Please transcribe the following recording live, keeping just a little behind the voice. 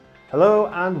Hello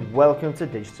and welcome to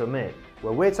Digital Minute,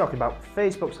 where we're talking about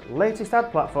Facebook's latest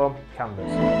ad platform, Canvas.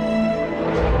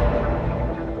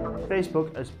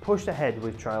 Facebook has pushed ahead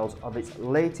with trials of its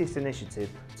latest initiative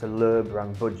to lure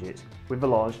brand budgets with the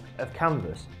launch of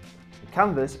Canvas.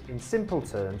 Canvas, in simple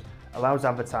terms, allows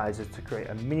advertisers to create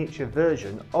a miniature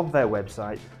version of their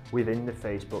website within the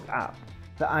Facebook app.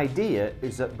 The idea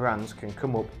is that brands can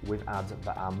come up with ads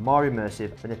that are more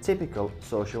immersive than a typical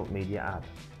social media ad.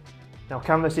 Now,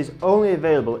 Canvas is only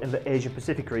available in the Asia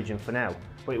Pacific region for now,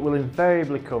 but it will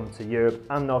invariably come to Europe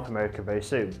and North America very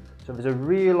soon, so there's a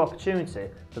real opportunity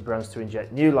for brands to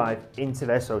inject new life into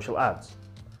their social ads.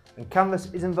 And Canvas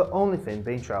isn't the only thing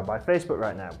being trialled by Facebook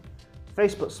right now.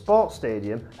 Facebook Sports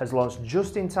Stadium has launched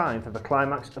just in time for the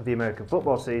climax of the American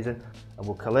football season and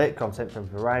will collate content from a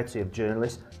variety of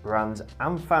journalists, brands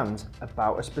and fans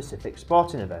about a specific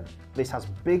sporting event. This has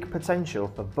big potential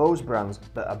for those brands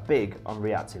that are big on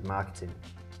reactive marketing.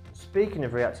 Speaking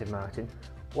of reactive marketing,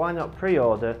 why not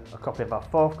pre-order a copy of our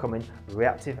forthcoming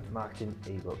Reactive Marketing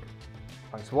ebook?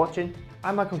 Thanks for watching,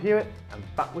 I'm Michael Hewitt and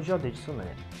back with your Digital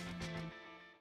Minute.